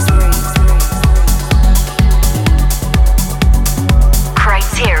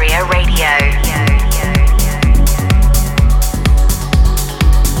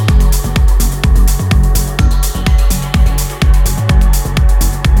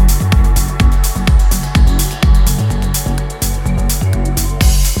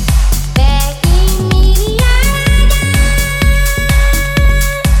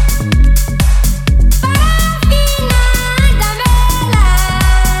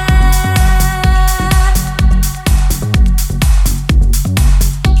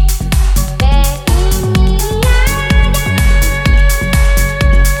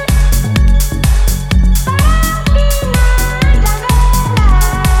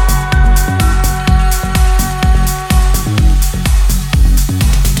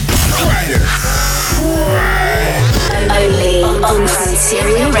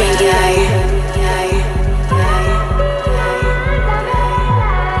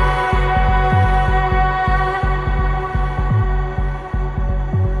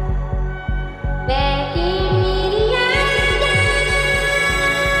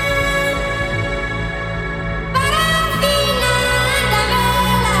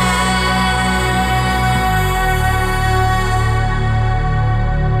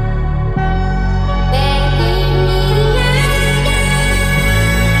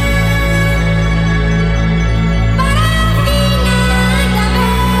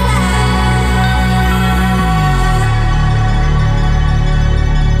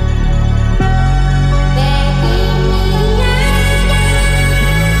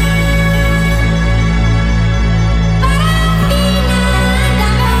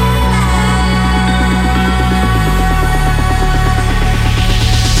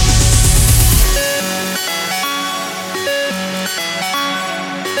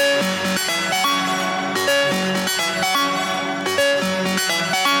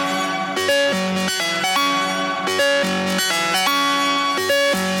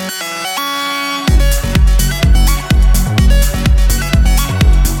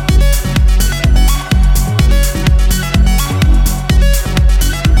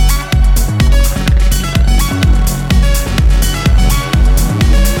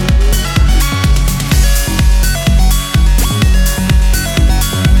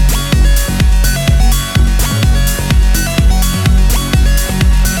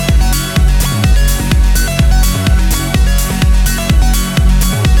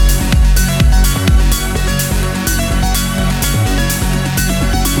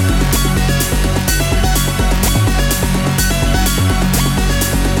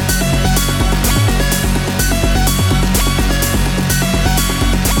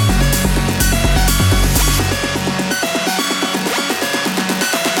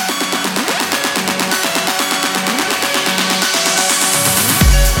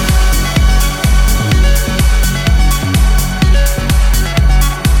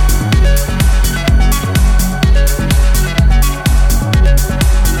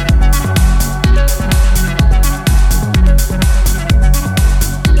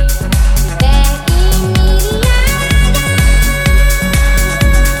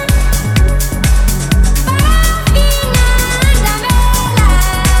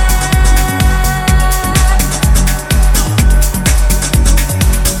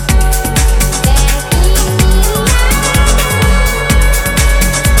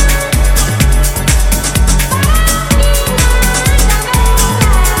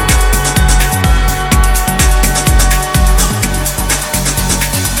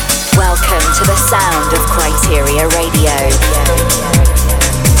 Welcome to the sound of Criteria Radio.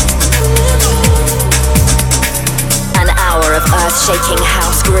 An hour of earth-shaking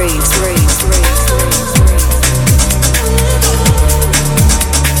house grooves.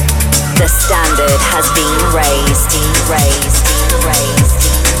 The standard has been raised.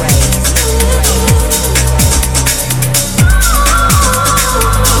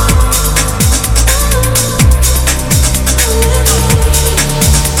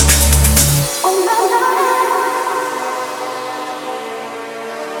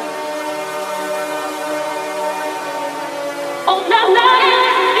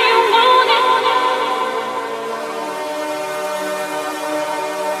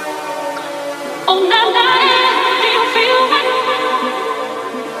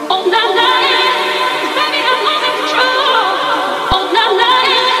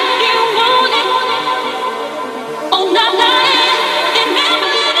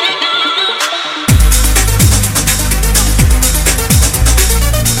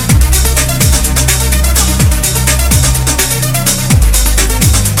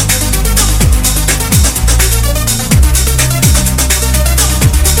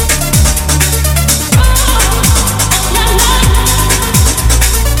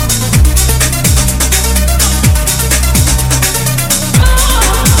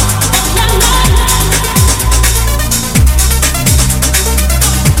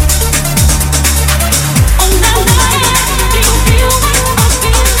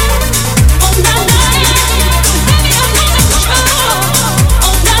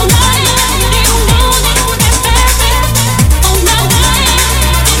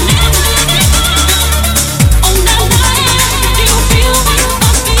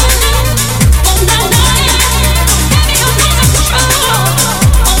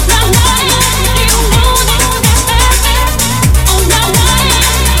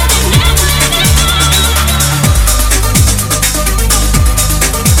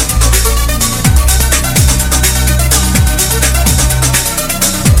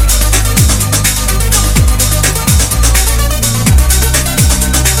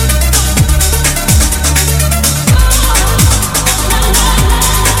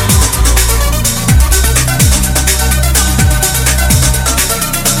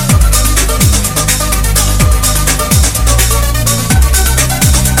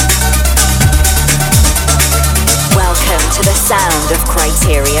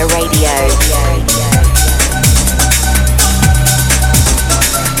 Criteria Radio.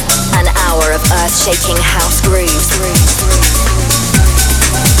 An hour of earth-shaking house grooves.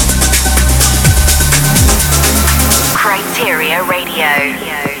 Criteria Radio.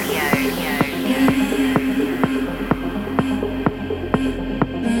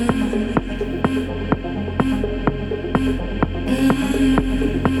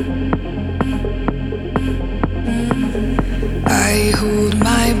 I hold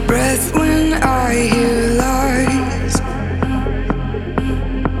my breath when I hear lies.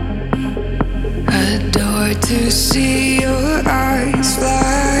 Adore to see your eyes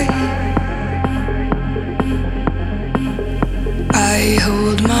fly. I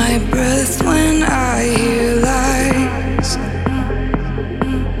hold my breath when I hear lies.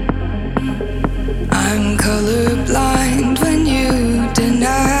 I'm colorblind when you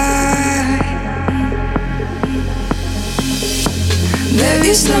deny. There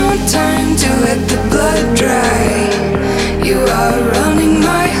is no time to let the blood dry. You are running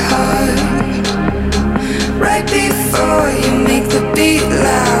my heart right before you make the beat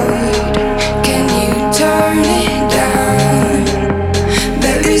loud. Can you turn it down?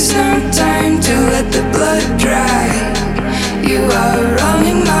 There is no time to let the blood dry. You are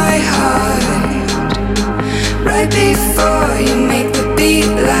running my heart right before you make the beat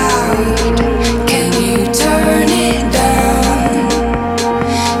loud. Can you turn it down?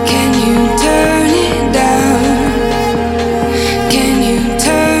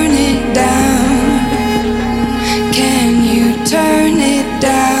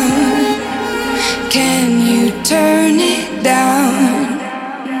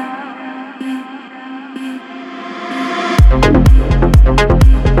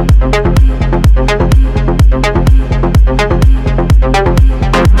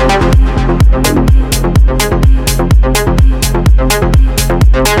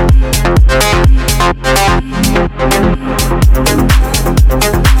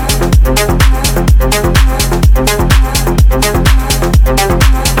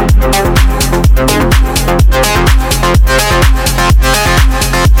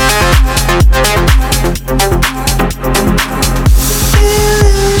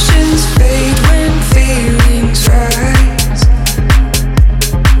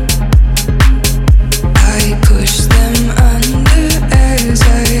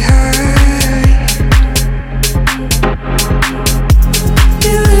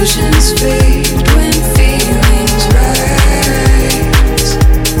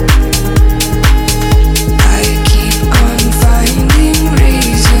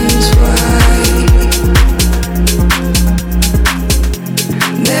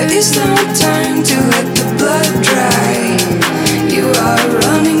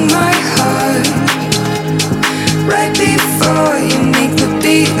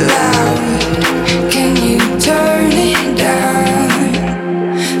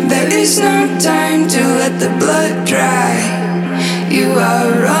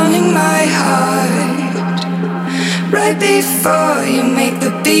 right before you make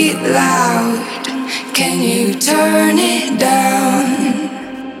the beat loud. Can you turn it down?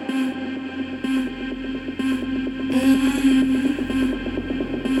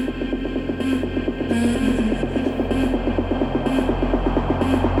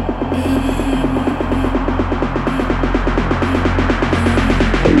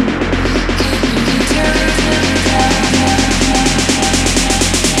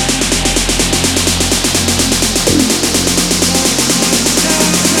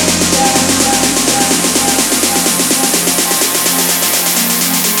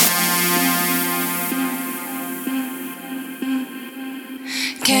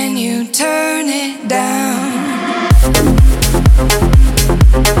 Can you turn it down?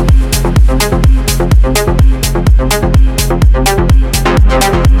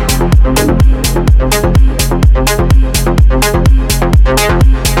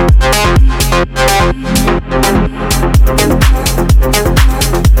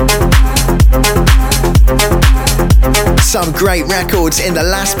 Some great records in the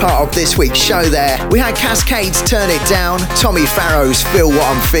last part of this week's show there. We had Cascades' Turn It Down, Tommy Farrow's Feel What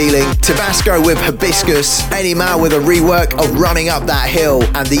I'm Feeling, Tabasco with Hibiscus, Eddie Mao with a rework of Running Up That Hill,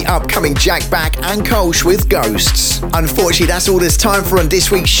 and the upcoming Jack Back and Kolsch with Ghosts. Unfortunately, that's all there's time for on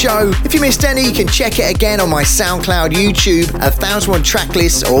this week's show. If you missed any, you can check it again on my SoundCloud, YouTube, 1001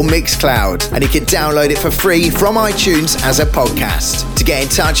 Tracklist or Mixcloud, and you can download it for free from iTunes as a podcast. To get in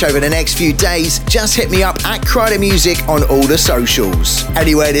touch over the next few days, just hit me up at Kryder Music on all the socials.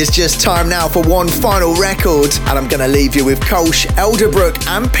 Anyway, there's just time now for one final record, and I'm gonna leave you with Kolsch, Elderbrook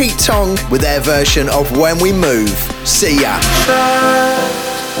and Pete Tong with their version of When We Move. See ya.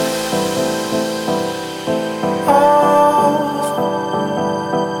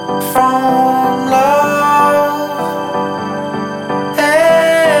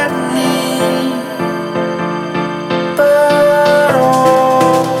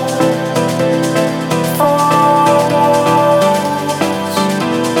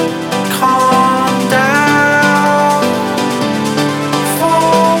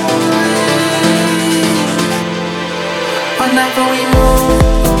 Whenever we move